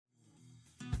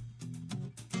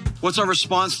What's our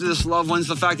response to this, loved ones?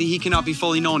 The fact that he cannot be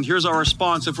fully known. Here's our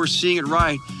response if we're seeing it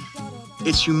right.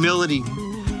 It's humility.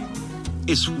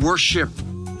 It's worship.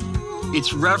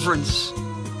 It's reverence.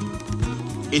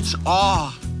 It's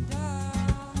awe.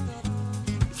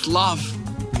 It's love.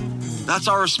 That's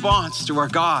our response to our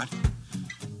God.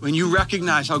 When you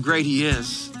recognize how great he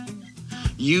is,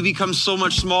 you become so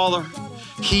much smaller.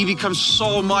 He becomes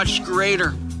so much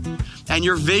greater. And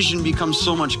your vision becomes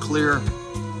so much clearer.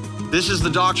 This is the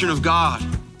doctrine of God.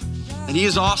 And he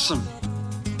is awesome.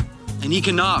 And he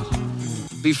cannot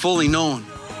be fully known.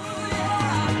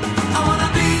 I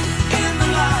wanna be in the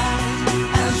light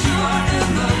as you are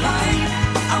in the light.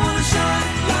 I wanna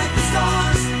shine like the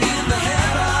stars in the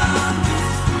heavens.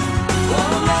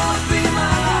 Oh Lord, be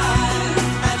my light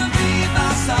and be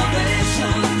my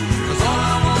salvation. 'Cause all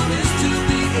I want is to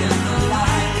be in the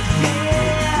light.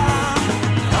 Yeah.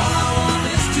 All I want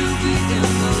is to be in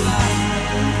the light.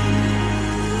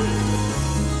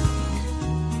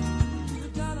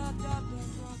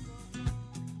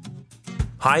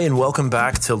 Hi, and welcome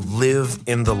back to Live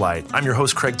in the Light. I'm your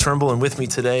host, Craig Turnbull, and with me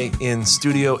today in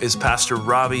studio is Pastor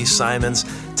Robbie Simons.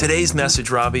 Today's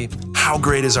message, Robbie, how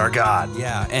great is our God?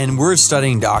 Yeah, and we're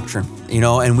studying doctrine,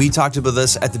 and we talked about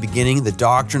this at the beginning, the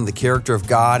doctrine, the character of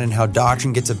God, and how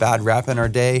doctrine gets a bad rap in our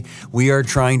day. We are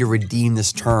trying to redeem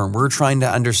this term. We're trying to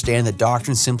understand that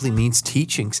doctrine simply means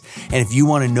teachings. And if you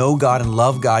want to know God and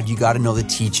love God, you got to know the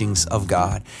teachings of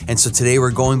God. And so today we're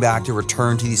going back to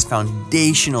return to these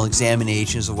foundational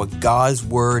examinations of what God's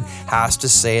Word has to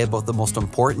say about the most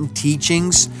important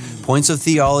teachings, points of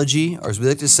theology, or as we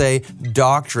like to say,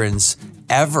 doctrines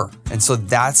ever. And so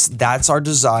that's our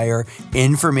desire,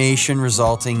 information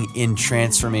resulting in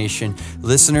transformation.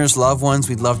 Listeners, loved ones,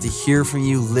 we'd love to hear from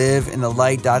you.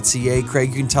 liveinthelight.ca. Craig,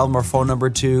 you can tell them our phone number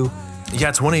too. Yeah,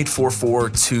 it's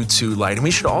 1-844-22-LIGHT. And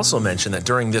we should also mention that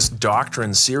during this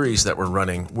doctrine series that we're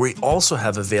running, we also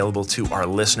have available to our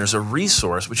listeners a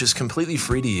resource which is completely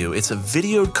free to you. It's a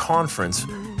videoed conference.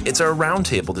 It's our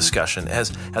roundtable discussion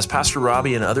as Pastor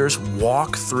Robbie and others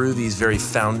walk through these very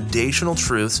foundational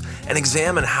truths and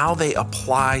examine how they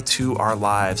apply to our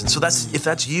lives. And so if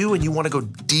that's you and you want to go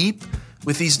deep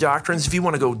with these doctrines, if you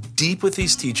want to go deep with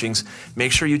these teachings,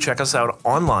 make sure you check us out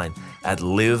online at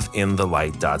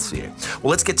liveinthelight.ca.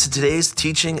 Well, let's get to today's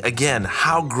teaching. Again,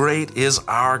 how great is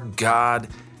our God?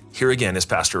 Here again is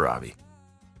Pastor Robbie.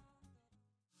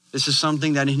 This is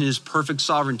something that in his perfect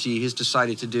sovereignty he has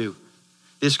decided to do.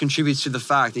 This contributes to the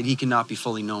fact that he cannot be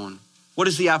fully known. What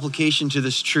is the application to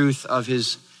this truth of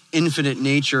his infinite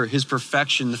nature, his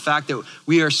perfection, the fact that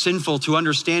we are sinful to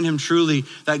understand him truly,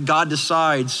 that God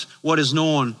decides what is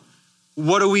known?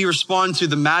 What do we respond to?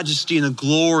 The majesty and the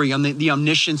glory and the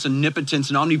omniscience, omnipotence,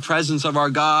 and omnipresence of our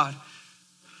God.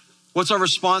 What's our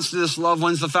response to this, loved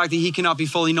ones? The fact that he cannot be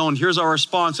fully known. Here's our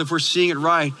response if we're seeing it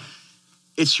right.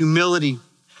 It's humility.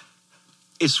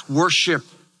 It's worship.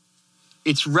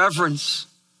 It's reverence.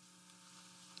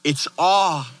 It's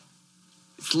awe.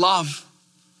 It's love.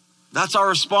 That's our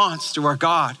response to our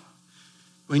God.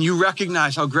 When you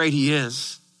recognize how great he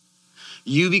is,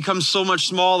 you become so much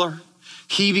smaller.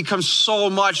 He becomes so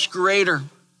much greater.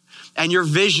 And your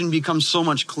vision becomes so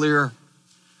much clearer.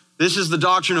 This is the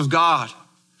doctrine of God.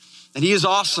 And he is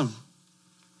awesome.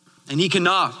 And he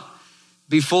cannot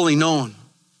be fully known.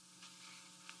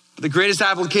 The greatest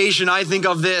application I think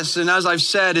of this, and as I've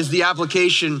said, is the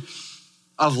application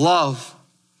of love.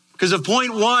 Because of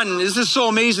point one, this is so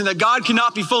amazing that God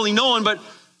cannot be fully known, but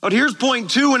here's point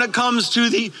two when it comes to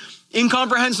the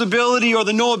incomprehensibility or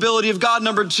the knowability of God.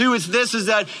 Number two, is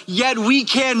that yet we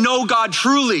can know God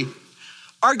truly.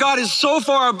 Our God is so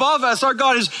far above us. Our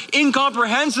God is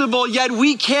incomprehensible, yet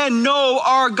we can know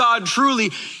our God truly.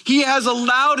 He has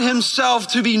allowed himself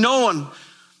to be known.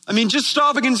 I mean, just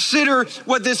stop and consider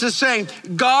what this is saying.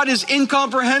 God is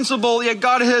incomprehensible, yet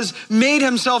God has made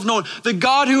himself known. The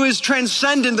God who is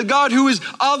transcendent, the God who is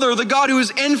other, the God who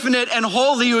is infinite and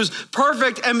holy, who is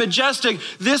perfect and majestic.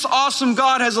 This awesome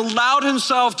God has allowed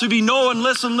himself to be known,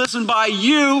 listen, by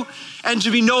you and to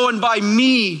be known by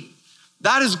me.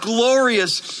 That is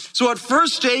glorious. So at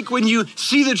first take, when you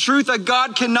see the truth that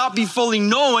God cannot be fully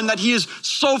known, that he is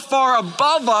so far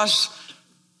above us,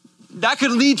 that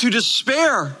could lead to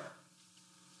despair.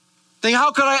 Think,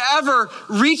 how could I ever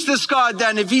reach this God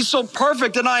then if he's so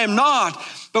perfect and I am not?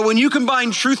 But when you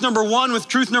combine truth number one with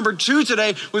truth number two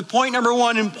today, with point number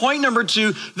one and point number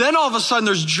two, then all of a sudden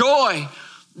there's joy.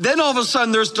 Then all of a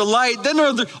sudden there's delight. Then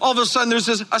all of a sudden there's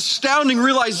this astounding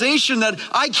realization that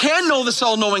I can know this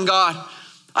all-knowing God.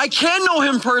 I can know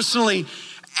him personally.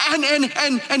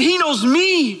 And he knows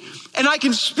me. and I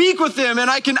can speak with him, and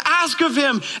I can ask of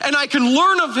him, and I can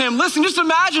learn of him. Listen, just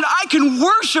imagine I can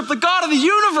worship the God of the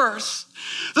universe.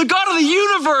 The God of the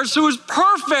universe who is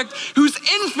perfect, who's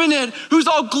infinite, who's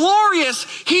all glorious.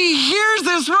 He hears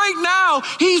this right now.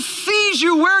 He sees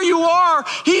you where you are.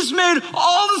 He's made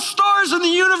all the stars in the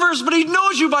universe, but he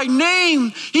knows you by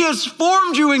name. He has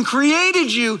formed you and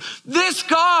created you. This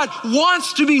God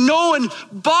wants to be known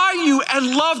by you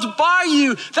and loved by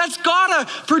you. That's gotta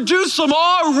produce some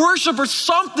awe or worship or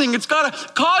something. It's gotta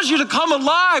cause you to come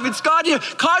alive. It's gotta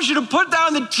cause you to put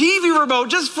down the TV remote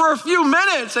just for a few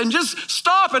minutes and just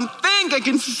stop and think and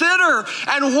consider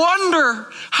and wonder,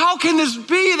 how can this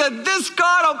be that this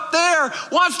God up there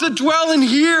wants to dwell in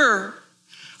here?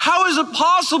 How is it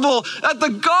possible that the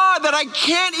God that I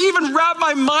can't even wrap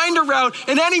my mind around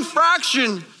in any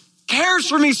fraction cares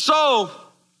for me so?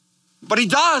 But he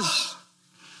does.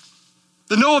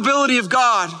 The knowability of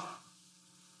God,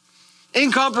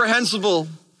 incomprehensible,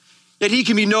 yet he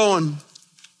can be known.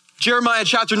 Jeremiah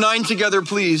chapter 9 together,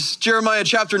 please. Jeremiah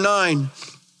chapter 9.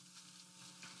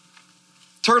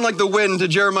 Turn like the wind to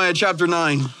Jeremiah chapter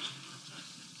 9.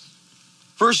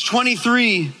 Verse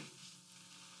 23.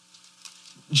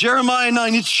 Jeremiah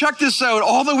 9. You check this out,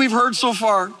 all that we've heard so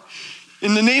far.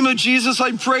 In the name of Jesus,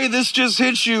 I pray this just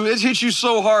hits you. It hits you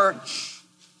so hard.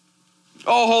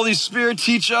 Oh, Holy Spirit,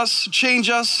 teach us, change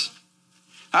us.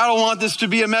 I don't want this to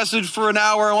be a message for an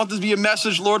hour. I want this to be a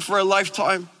message, Lord, for a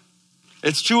lifetime.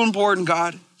 It's too important,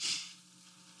 God.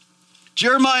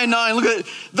 Jeremiah 9, look at it.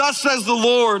 Thus says the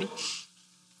Lord.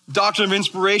 Doctrine of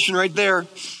inspiration right there.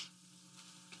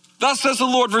 Thus says the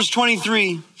Lord, verse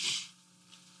 23.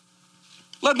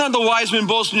 Let not the wise man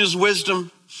boast in his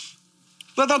wisdom.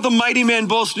 Let not the mighty man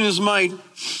boast in his might.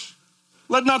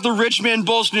 Let not the rich man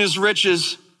boast in his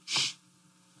riches.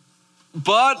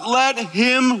 But let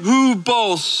him who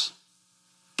boasts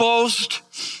boast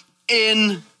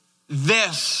in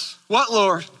this. What,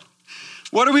 Lord?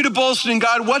 What are we to boast in,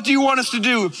 God? What do you want us to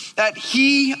do? That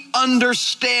he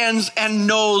understands and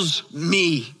knows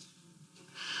me.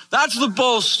 That's the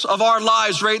boast of our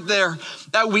lives right there.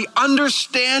 That we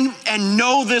understand and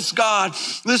know this God.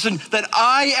 Listen, that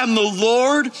I am the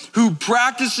Lord who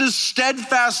practices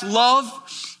steadfast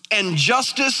love and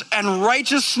justice and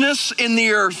righteousness in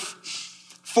the earth.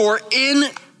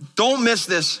 Don't miss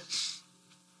this,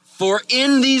 for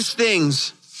in these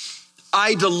things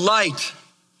I delight,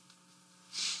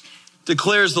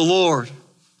 declares the Lord.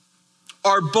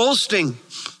 Our boasting,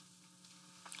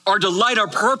 our delight, our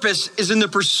purpose is in the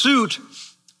pursuit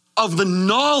of the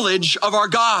knowledge of our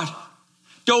God.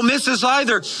 Don't miss this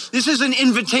either. This is an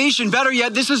invitation. Better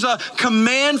yet, this is a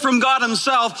command from God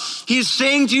himself. He is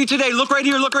saying to you today, look right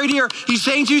here, look right here. He's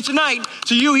saying to you tonight,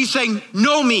 to you, he's saying,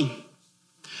 know me.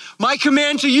 My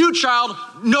command to you, child,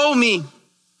 know me.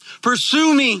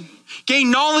 Pursue me. Gain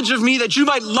knowledge of me that you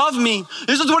might love me.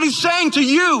 This is what he's saying to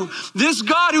you. This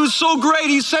God who is so great,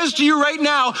 he says to you right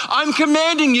now, I'm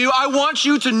commanding you, I want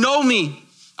you to know me.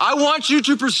 I want you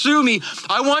to pursue me.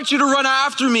 I want you to run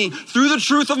after me through the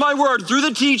truth of my word, through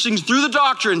the teachings, through the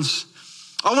doctrines.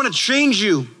 I want to change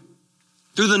you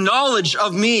through the knowledge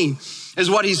of me, is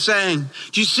what he's saying.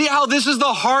 Do you see how this is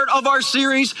the heart of our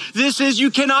series? This is, you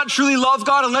cannot truly love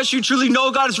God unless you truly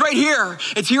know God. It's right here.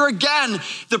 It's here again.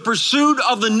 The pursuit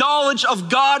of the knowledge of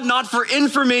God, not for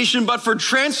information, but for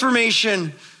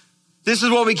transformation. This is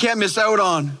what we can't miss out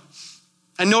on.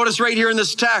 And notice right here in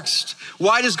this text,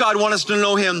 why does God want us to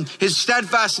know him? His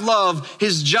steadfast love,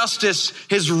 his justice,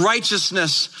 his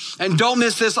righteousness. And don't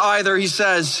miss this either. He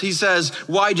says,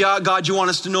 why, God, you want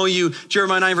us to know you?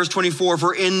 Jeremiah 9, verse 24,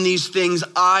 for in these things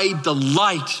I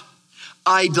delight.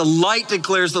 I delight,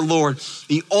 declares the Lord.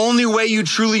 The only way you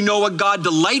truly know what God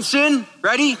delights in,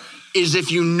 ready, is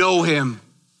if you know him.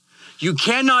 You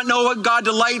cannot know what God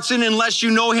delights in unless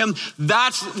you know him.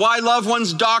 That's why, loved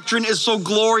ones, doctrine is so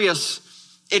glorious.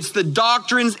 It's the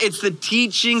doctrines, it's the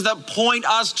teachings that point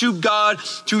us to God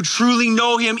to truly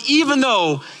know him, even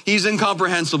though he's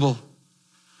incomprehensible.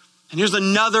 And here's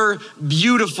another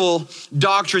beautiful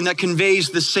doctrine that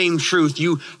conveys the same truth.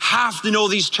 You have to know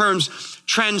these terms: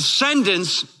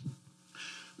 transcendence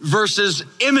versus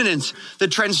immanence. The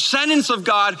transcendence of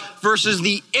God versus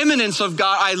the immanence of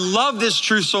God. I love this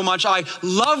truth so much. I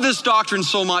love this doctrine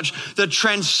so much. The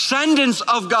transcendence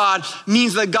of God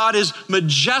means that God is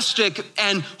majestic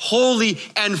and holy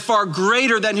and far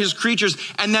greater than his creatures.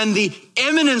 And then the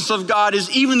immanence of God is,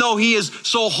 even though he is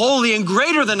so holy and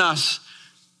greater than us,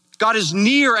 God is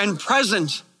near and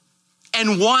present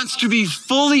and wants to be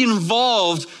fully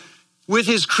involved with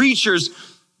his creatures.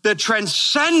 The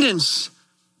transcendence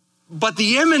But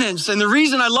the imminence, and the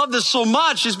reason I love this so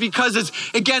much is because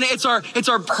it's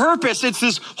our purpose. It's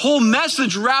this whole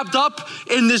message wrapped up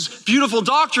in this beautiful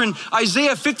doctrine.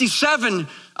 Isaiah 57,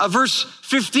 verse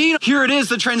 15. Here it is,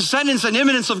 the transcendence and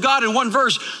imminence of God in one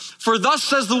verse. For thus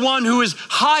says the one who is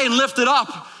high and lifted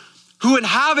up, who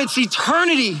inhabits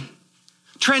eternity,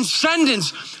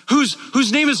 transcendence,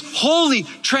 whose name is holy,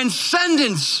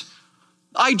 transcendence.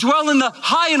 I dwell in the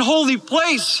high and holy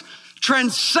place,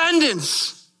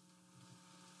 transcendence.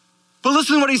 But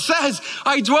listen to what he says.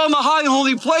 I dwell in the high and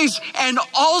holy place, and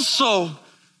also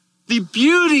the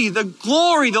beauty, the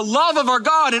glory, the love of our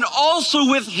God, and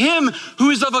also with him who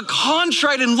is of a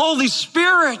contrite and lowly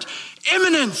spirit,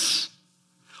 imminence.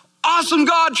 Awesome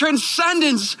God,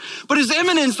 transcendence, but his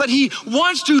imminence that he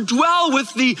wants to dwell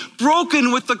with the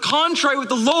broken, with the contrite, with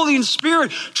the lowly in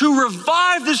spirit, to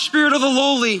revive the spirit of the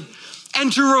lowly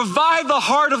and to revive the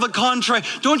heart of the contrite.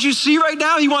 Don't you see right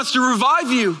now? He wants to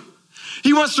revive you.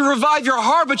 He wants to revive your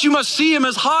heart, but you must see him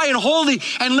as high and holy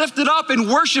and lifted up in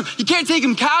worship. You can't take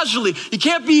him casually. You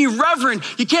can't be irreverent.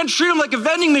 You can't treat him like a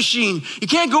vending machine. You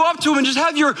can't go up to him and just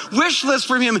have your wish list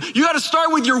from him. You got to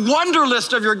start with your wonder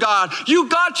list of your God. You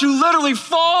got to literally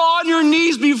fall on your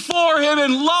knees before him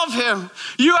and love him.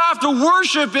 You have to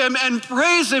worship him and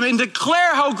praise him and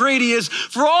declare how great he is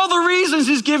for all the reasons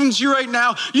he's giving to you right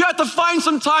now. You have to find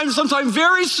sometime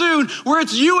very soon where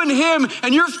it's you and him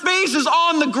and your face is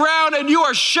on the ground and you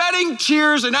are shedding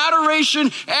tears and adoration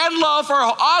and love for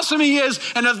how awesome he is.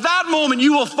 And at that moment,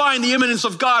 you will find the imminence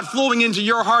of God flowing into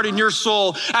your heart and your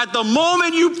soul. At the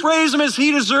moment you praise him as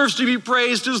he deserves to be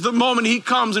praised is the moment he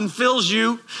comes and fills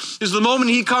you, is the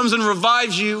moment he comes and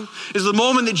revives you, is the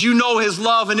moment that you know his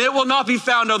love, and it will not be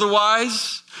found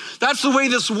otherwise. That's the way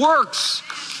this works.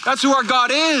 That's who our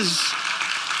God is.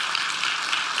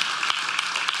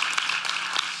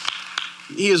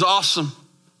 He is awesome.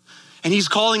 And he's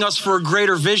calling us for a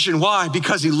greater vision. Why?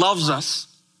 Because he loves us.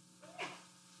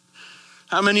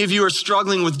 How many of you are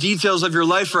struggling with details of your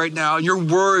life right now and you're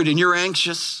worried and you're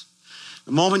anxious?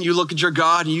 The moment you look at your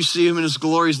God and you see him in his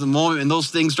glory is the moment, and those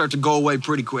things start to go away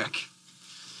pretty quick.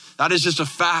 That is just a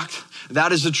fact.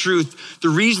 That is the truth. The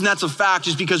reason that's a fact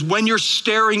is because when you're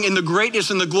staring in the greatness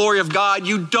and the glory of God,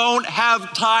 you don't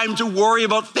have time to worry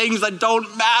about things that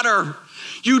don't matter.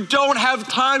 You don't have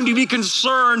time to be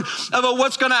concerned about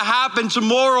what's going to happen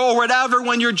tomorrow or whatever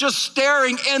when you're just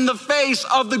staring in the face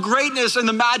of the greatness and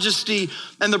the majesty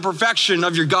and the perfection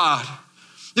of your God.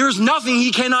 There is nothing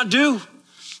he cannot do.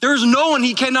 There is no one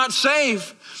he cannot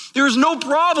save. There is no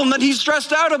problem that he's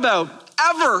stressed out about,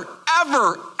 ever,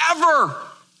 ever, ever.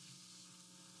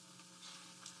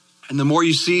 And the more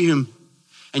you see him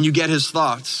and you get his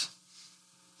thoughts,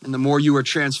 and the more you are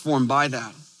transformed by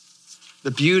that, the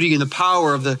beauty and the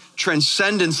power of the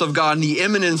transcendence of God and the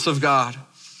immanence of God.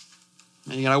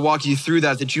 And I walk you through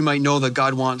that you might know that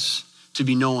God wants to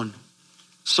be known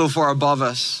so far above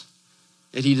us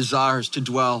that he desires to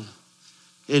dwell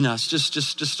in us.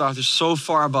 Just start there, so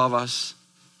far above us,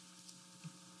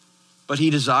 but he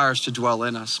desires to dwell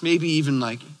in us. Maybe even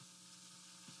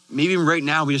right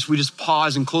now we just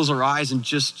pause and close our eyes and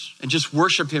just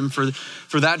worship him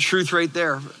for that truth right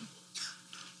there.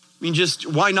 I mean,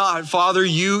 just why not? Father,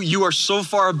 you are so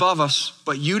far above us,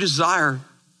 but you desire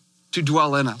to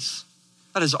dwell in us.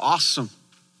 That is awesome.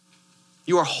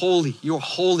 You are holy. You are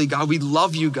holy, God. We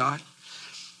love you, God.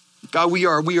 God, we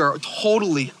are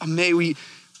totally amazed.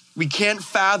 We can't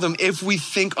fathom if we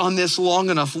think on this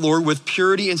long enough, Lord, with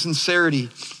purity and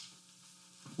sincerity.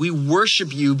 We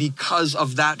worship you because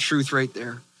of that truth right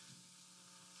there.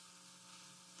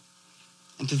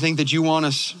 And to think that you want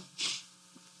us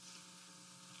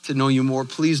to know you more.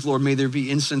 Please, Lord, may there be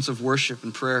incense of worship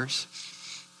and prayers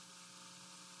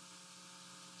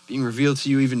being revealed to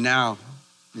you even now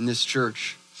in this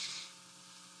church.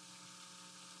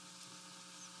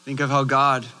 Think of how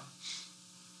God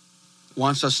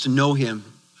wants us to know him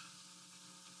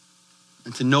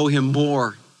and to know him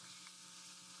more.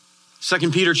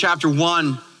 2 Peter chapter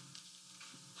 1,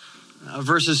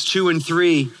 verses 2 and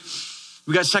 3.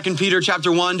 We got 2 Peter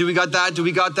chapter 1. Do we got that?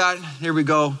 There we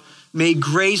go. May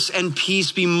grace and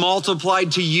peace be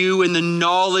multiplied to you in the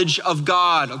knowledge of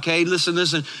God. Okay,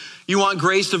 listen. You want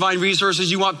grace, divine resources.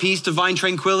 You want peace, divine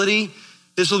tranquility.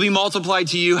 This will be multiplied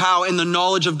to you. How? In the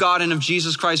knowledge of God and of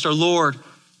Jesus Christ our Lord.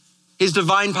 His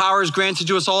divine power is granted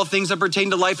to us all things that pertain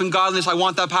to life and godliness. I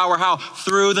want that power. How?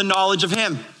 Through the knowledge of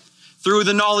him. Through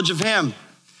the knowledge of him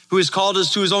who has called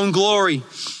us to his own glory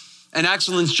and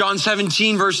excellence. John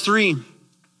 17, verse 3.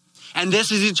 And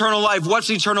this is eternal life. What's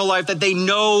eternal life? That they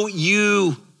know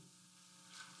you.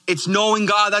 It's knowing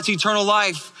God, that's eternal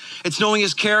life. It's knowing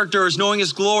his character, it's knowing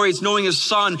his glory, it's knowing his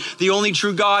Son, the only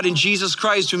true God in Jesus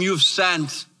Christ whom you have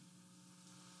sent.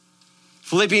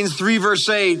 Philippians 3 verse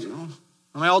 8, one of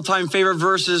my all-time favorite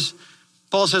verses.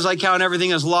 Paul says, I count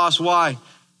everything as loss. Why?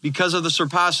 Because of the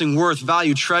surpassing worth,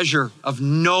 value, treasure of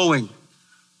knowing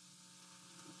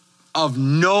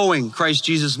Christ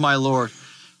Jesus my Lord.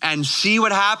 And see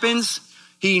what happens?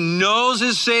 He knows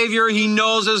his Savior, he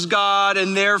knows his God,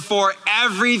 and therefore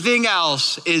everything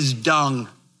else is dung.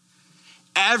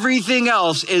 Everything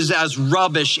else is as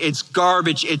rubbish, it's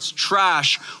garbage, it's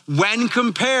trash when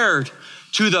compared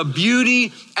to the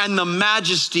beauty and the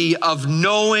majesty of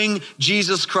knowing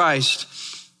Jesus Christ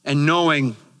and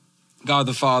knowing God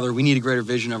the Father. We need a greater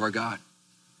vision of our God.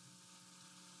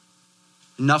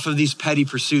 Enough of these petty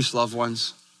pursuits, loved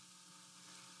ones.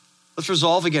 Let's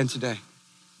resolve again today.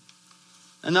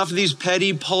 Enough of these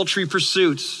petty, paltry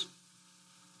pursuits.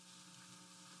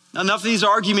 Enough of these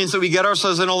arguments that we get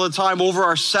ourselves in all the time over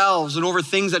ourselves and over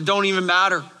things that don't even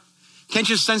matter. Can't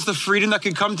you sense the freedom that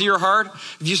could come to your heart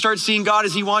if you start seeing God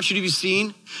as he wants you to be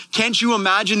seen? Can't you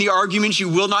imagine the arguments you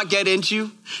will not get into?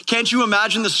 Can't you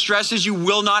imagine the stresses you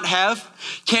will not have?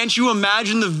 Can't you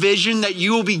imagine the vision that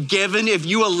you will be given if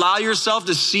you allow yourself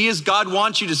to see as God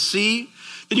wants you to see?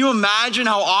 Can you imagine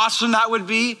how awesome that would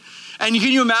be? And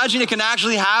can you imagine it can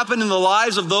actually happen in the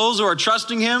lives of those who are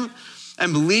trusting him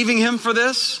and believing him for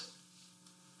this?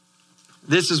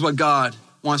 This is what God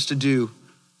wants to do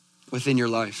within your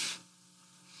life.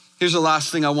 Here's the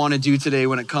last thing I want to do today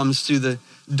when it comes to the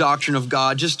doctrine of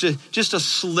God, just a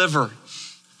sliver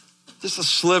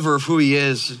of who he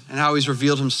is and how he's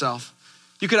revealed himself.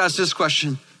 You could ask this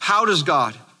question: how does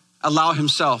God allow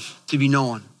himself to be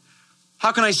known?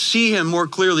 How can I see him more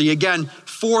clearly? Again,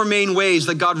 4 main ways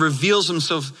that God reveals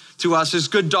himself to us. There's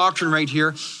good doctrine right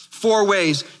here. 4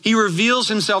 ways. He reveals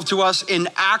himself to us in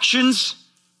actions,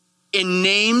 in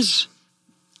names,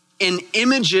 in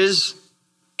images,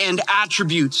 and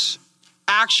attributes.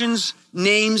 Actions,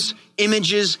 names,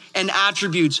 images, and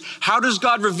attributes. How does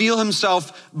God reveal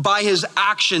himself? By his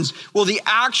actions. Well, the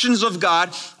actions of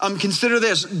God, consider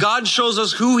this. God shows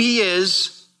us who he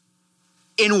is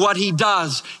in what he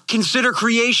does. Consider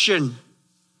creation.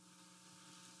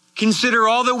 Consider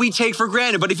all that we take for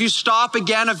granted. But if you stop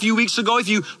again a few weeks ago, if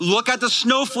you look at the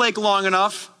snowflake long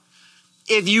enough,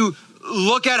 if you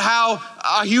look at how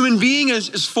a human being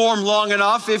is formed long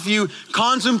enough, if you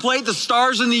contemplate the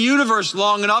stars in the universe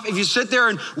long enough, if you sit there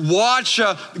and watch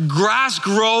grass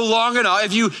grow long enough,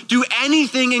 if you do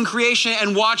anything in creation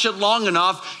and watch it long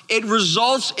enough, it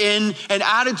results in an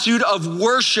attitude of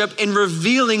worship in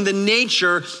revealing the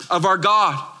nature of our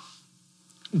God.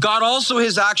 God also,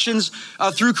 his actions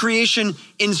through creation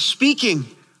in speaking.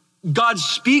 God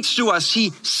speaks to us.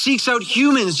 He seeks out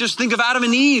humans. Just think of Adam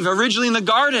and Eve originally in the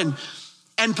garden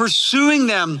and pursuing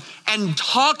them and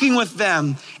talking with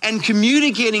them and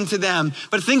communicating to them.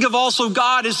 But think of also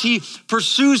God as he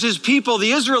pursues his people,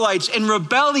 the Israelites, in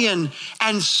rebellion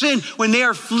and sin. When they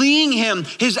are fleeing him,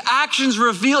 his actions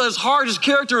reveal his heart, his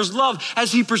character, his love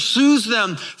as he pursues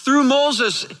them. Through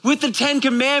Moses, with the 10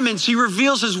 Commandments, he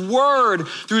reveals his word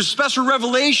through special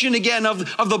revelation again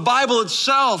of the Bible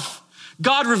itself.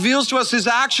 God reveals to us his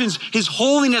actions, his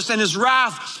holiness, and his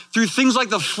wrath through things like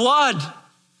the flood.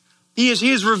 He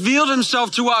has revealed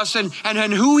himself to us and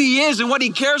who he is and what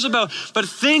he cares about. But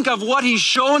think of what he's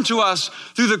shown to us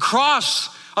through the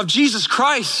cross of Jesus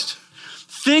Christ.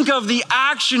 Think of the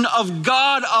action of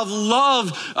God of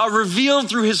love revealed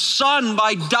through his Son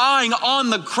by dying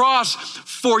on the cross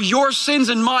for your sins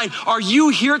and mine. Are you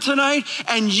here tonight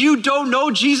and you don't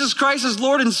know Jesus Christ as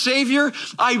Lord and Savior?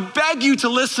 I beg you to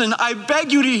listen. I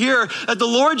beg you to hear that the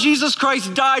Lord Jesus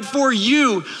Christ died for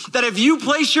you, that if you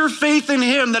place your faith in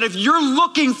him, that if you're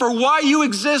looking for why you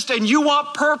exist and you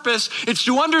want purpose, it's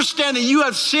to understand that you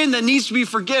have sin that needs to be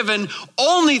forgiven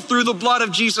only through the blood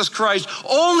of Jesus Christ,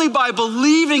 only by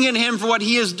believing in him for what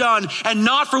he has done and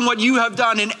not from what you have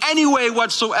done in any way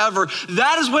whatsoever.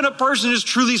 That is when a person is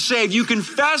truly saved. You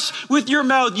confess with your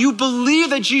mouth, you believe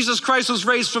that Jesus Christ was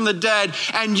raised from the dead,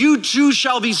 and you too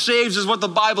shall be saved, is what the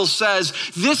Bible says.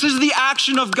 This is the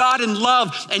action of God in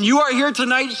love, and you are here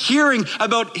tonight hearing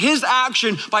about his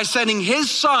action by sending his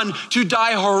Son to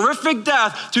die a horrific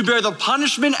death to bear the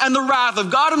punishment and the wrath of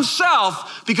God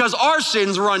himself because our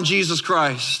sins were on Jesus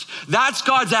Christ. That's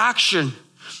God's action.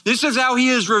 This is how he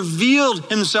has revealed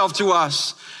himself to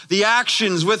us. The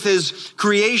actions with his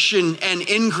creation and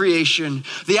in creation.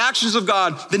 The actions of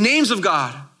God, the names of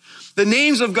God. The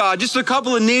names of God, just a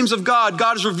couple of names of God.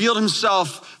 God has revealed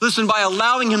himself, listen, by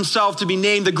allowing himself to be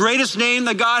named. The greatest name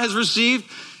that God has received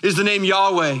is the name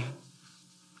Yahweh.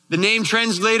 The name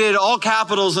translated all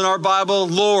capitals in our Bible,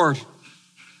 Lord.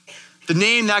 The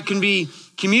name that can be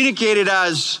communicated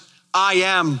as I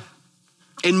am.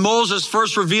 In Moses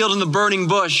first revealed in the burning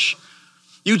bush,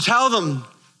 you tell them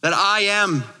that I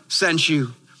am sent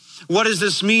you. What does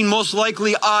this mean? Most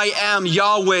likely, I am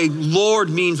Yahweh. Lord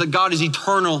means that God is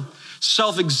eternal,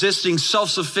 self-existing,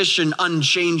 self-sufficient,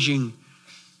 unchanging.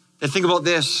 And think about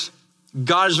this.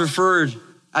 God is referred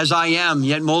as I am,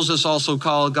 yet Moses also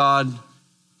called God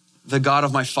the God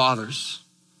of my fathers.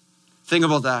 Think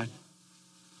about that.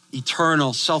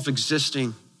 Eternal,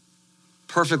 self-existing,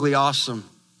 perfectly awesome.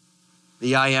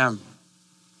 The I am.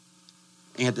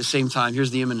 And at the same time,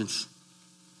 here's the imminence.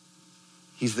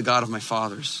 He's the God of my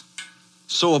fathers.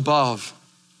 So above,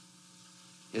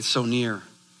 yet so near.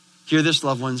 Hear this,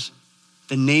 loved ones.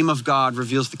 The name of God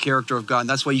reveals the character of God. And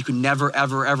that's why you can never,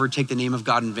 ever, ever take the name of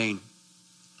God in vain.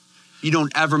 You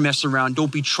don't ever mess around.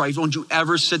 Don't be trifling. Don't you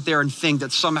ever sit there and think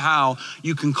that somehow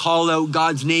you can call out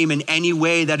God's name in any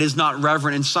way that is not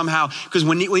reverent. And somehow, because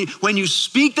when you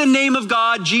speak the name of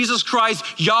God, Jesus Christ,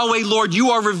 Yahweh, Lord,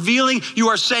 you are revealing, you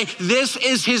are saying, this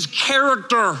is his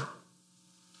character.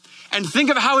 And think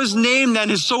of how his name then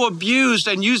is so abused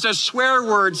and used as swear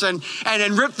words and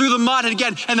ripped through the mud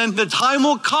again. And then the time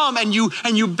will come and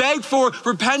you beg for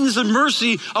repentance and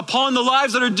mercy upon the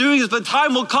lives that are doing this. The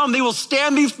time will come, they will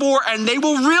stand before and they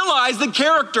will realize the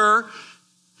character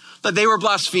that they were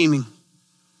blaspheming.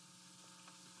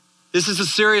 This is the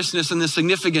seriousness and the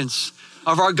significance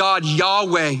of our God,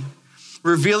 Yahweh,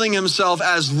 revealing himself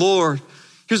as Lord.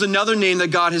 Here's another name that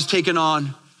God has taken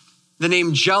on, the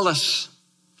name jealous.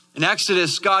 In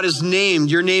Exodus, God is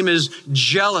named. Your name is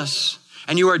jealous,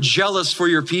 and you are jealous for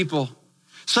your people.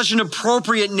 Such an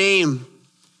appropriate name,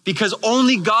 because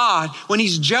only God, when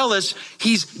he's jealous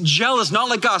not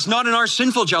like us, not in our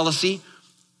sinful jealousy.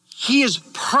 He is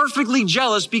perfectly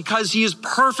jealous because he is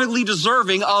perfectly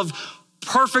deserving of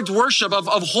perfect worship, of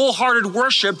wholehearted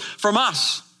worship from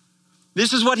us.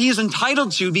 This is what he is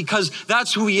entitled to because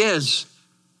that's who he is.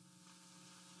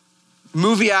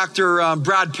 Movie actor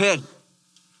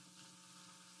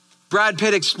Brad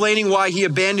Pitt explaining why he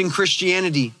abandoned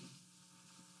Christianity.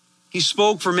 He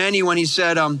spoke for many when he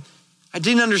said, I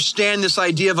didn't understand this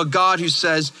idea of a God who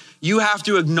says, you have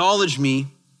to acknowledge me.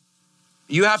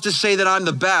 You have to say that I'm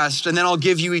the best, and then I'll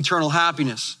give you eternal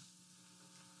happiness.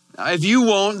 If you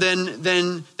won't,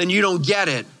 then you don't get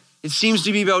it. It seems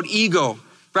to be about ego.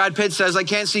 Brad Pitt says, I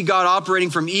can't see God operating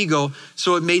from ego,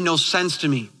 so it made no sense to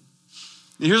me.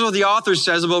 And here's what the author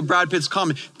says about Brad Pitt's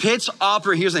comment. Pitt's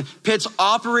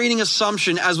operating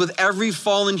assumption, as with every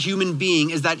fallen human being,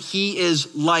 is that he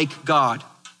is like God.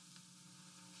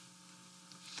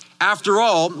 After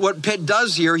all, what Pitt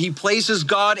does here, he places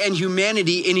God and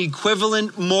humanity in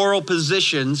equivalent moral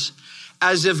positions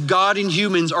as if God and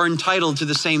humans are entitled to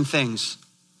the same things.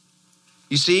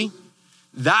 You see,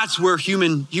 that's where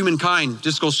humankind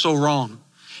just goes so wrong.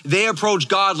 They approach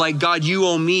God like, God, you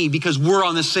owe me, because we're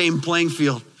on the same playing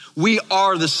field. We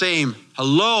are the same.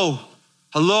 Hello.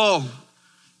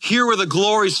 Here where the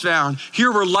glory is found.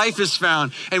 Here where life is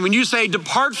found. And when you say,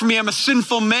 depart from me, I'm a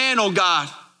sinful man, oh God.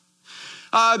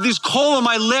 These coal on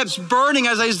my lips burning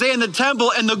as I say in the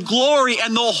temple, and the glory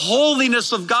and the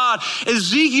holiness of God.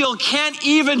 Ezekiel can't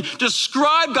even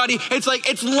describe God. It's like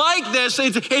this.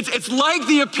 It's like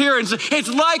the appearance. It's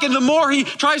like, and the more he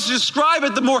tries to describe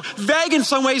it, the more vague in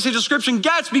some ways his description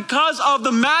gets because of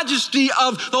the majesty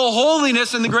of the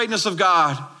holiness and the greatness of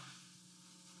God.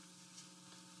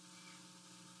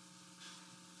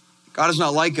 God is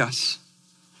not like us.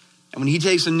 And when he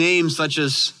takes a name such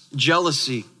as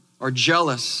jealousy, or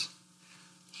jealous,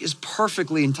 he is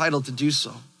perfectly entitled to do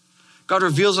so. God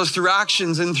reveals us through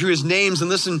actions and through his names, and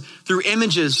listen, through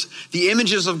images, the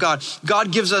images of God.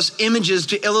 God gives us images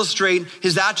to illustrate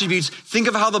his attributes. Think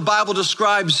of how the Bible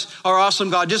describes our awesome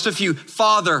God. Just a few: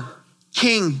 Father,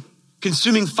 King,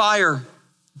 consuming fire,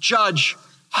 Judge,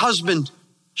 Husband,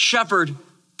 Shepherd,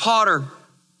 Potter,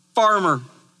 Farmer,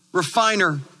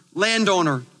 Refiner,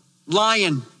 Landowner,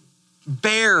 Lion,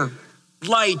 Bear,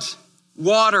 Light,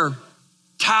 Water,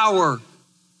 Tower,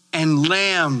 and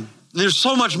Lamb. There's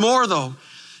so much more though.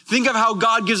 Think of how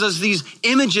God gives us these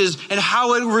images and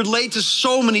how it relates to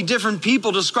so many different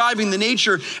people describing the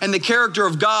nature and the character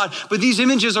of God. But these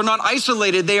images are not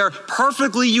isolated. They are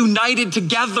perfectly united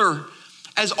together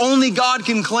as only God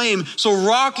can claim. So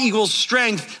rock equals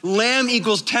strength, lamb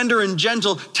equals tender and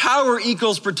gentle, tower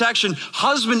equals protection,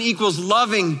 husband equals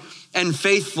loving and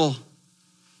faithful.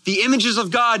 The images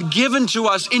of God given to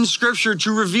us in Scripture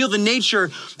to reveal the nature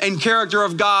and character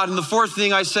of God. And the fourth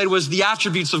thing I said was the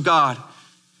attributes of God.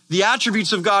 The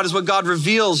attributes of God is what God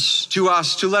reveals to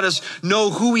us to let us know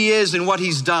who he is and what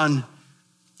he's done.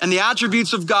 And the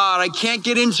attributes of God, I can't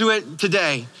get into it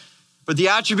today, but the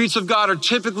attributes of God are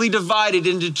typically divided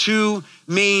into two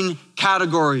main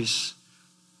categories.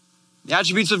 The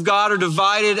attributes of God are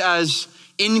divided as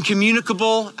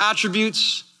incommunicable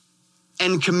attributes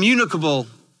and communicable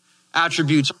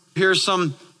attributes. Here's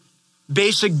some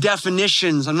basic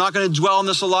definitions. I'm not going to dwell on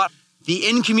this a lot. The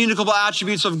incommunicable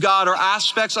attributes of God are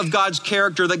aspects of God's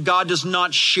character that God does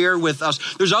not share with us.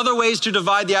 There's other ways to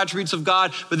divide the attributes of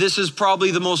God, but this is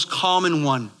probably the most common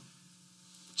one.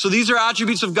 So these are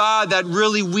attributes of God that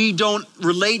really we don't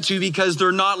relate to because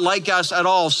they're not like us at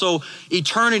all. So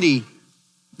eternity,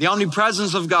 the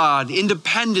omnipresence of God,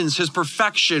 independence, his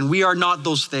perfection, we are not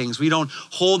those things. We don't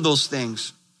hold those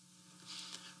things.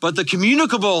 But the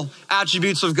communicable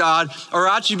attributes of God are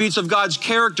attributes of God's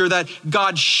character that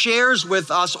God shares with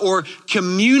us or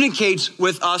communicates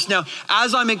with us. Now,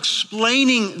 as I'm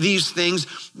explaining these things,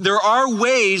 there are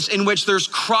ways in which there's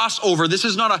crossover. This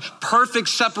is not a perfect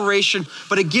separation,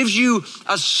 but it gives you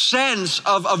a sense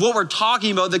of what we're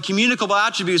talking about, the communicable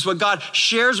attributes, what God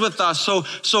shares with us.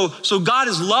 So God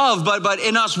is love, but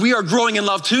in us, we are growing in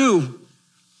love too.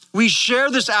 We share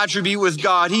this attribute with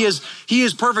God. He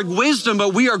is perfect wisdom,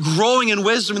 but we are growing in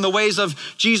wisdom in the ways of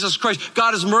Jesus Christ.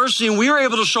 God is mercy, and we are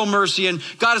able to show mercy. And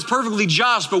God is perfectly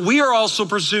just, but we are also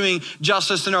pursuing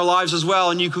justice in our lives as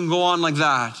well. And you can go on like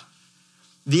that.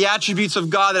 The attributes of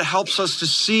God that helps us to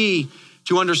see,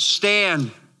 to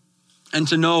understand, and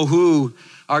to know who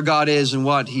our God is and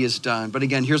what he has done. But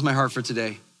again, here's my heart for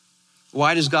today.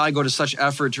 Why does God go to such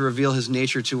effort to reveal his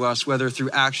nature to us, whether through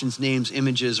actions, names,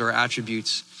 images, or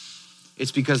attributes?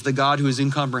 It's because the God who is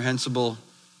incomprehensible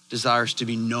desires to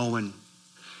be known.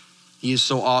 He is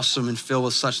so awesome and filled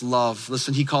with such love.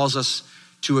 Listen, he calls us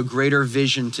to a greater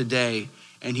vision today,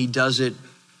 and he does it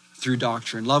through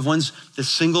doctrine. Loved ones, the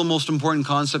single most important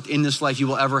concept in this life you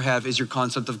will ever have is your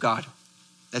concept of God.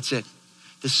 That's it.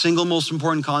 The single most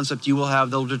important concept you will have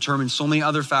that will determine so many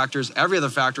other factors, every other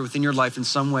factor within your life in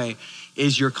some way,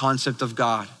 is your concept of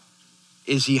God.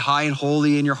 Is he high and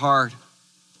holy in your heart?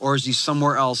 Or is he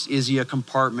somewhere else? Is he a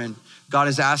compartment? God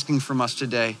is asking from us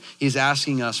today. He's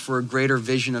asking us for a greater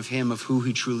vision of him, of who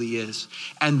he truly is.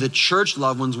 And the church,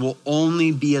 loved ones, will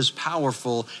only be as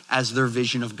powerful as their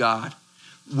vision of God.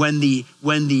 When the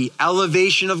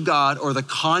elevation of God or the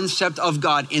concept of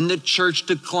God in the church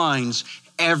declines,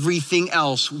 everything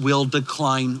else will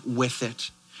decline with it.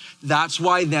 That's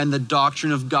why then the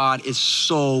doctrine of God is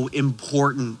so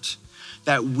important.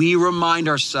 That we remind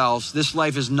ourselves this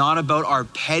life is not about our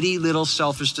petty little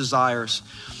selfish desires.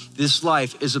 This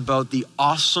life is about the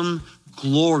awesome,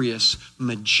 glorious,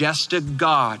 majestic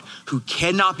God who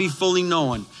cannot be fully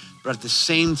known, but at the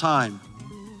same time,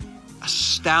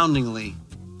 astoundingly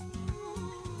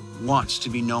wants to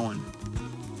be known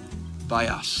by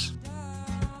us.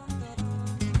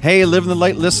 Hey, Live in the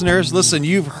Light listeners, listen,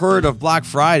 you've heard of Black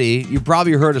Friday. You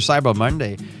probably heard of Cyber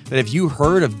Monday. But have you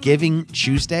heard of Giving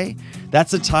Tuesday?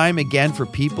 That's a time, again, for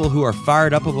people who are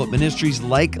fired up about ministries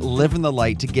like Live in the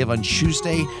Light to give on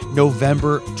Tuesday,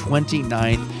 November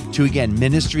 29th, to, again,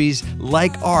 ministries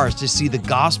like ours to see the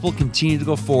gospel continue to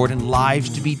go forward and lives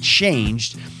to be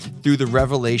changed through the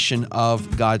revelation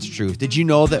of God's truth. Did you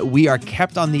know that we are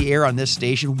kept on the air on this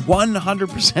station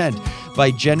 100% by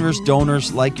generous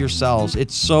donors like yourselves?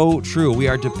 It's so true. We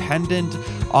are dependent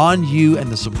on you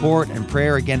and the support and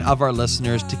prayer, again, of our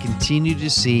listeners to continue to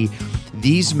see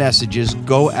these messages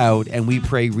go out, and we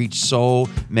pray reach so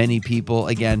many people,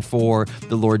 again, for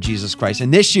the Lord Jesus Christ.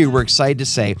 And this year, we're excited to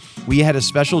say we had a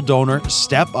special donor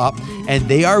step up, and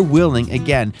they are willing,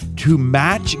 again, to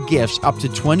match gifts up to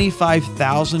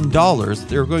 $25,000.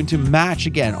 They're going to match,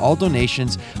 again, all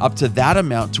donations up to that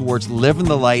amount towards Live in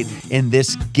the Light in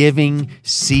this giving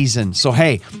season. So,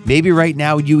 hey, maybe right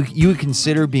now you would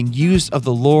consider being used of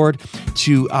the Lord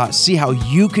to see how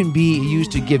you can be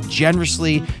used to give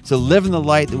generously, to live in the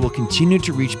light that will continue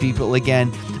to reach people.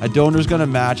 Again, a donor is going to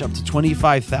match up to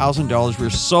 $25,000. We're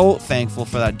so thankful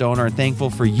for that donor and thankful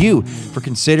for you for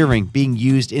considering being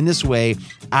used in this way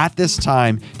at this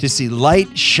time to see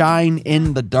light shine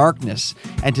in the darkness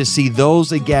and to see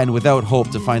those, again, without hope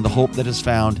to find the hope that is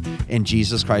found in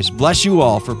Jesus Christ. Bless you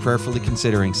all for prayerfully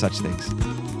considering such things.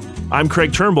 I'm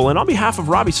Craig Turnbull, and on behalf of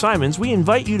Robbie Simons, we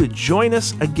invite you to join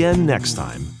us again next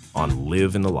time on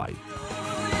Live in the Light.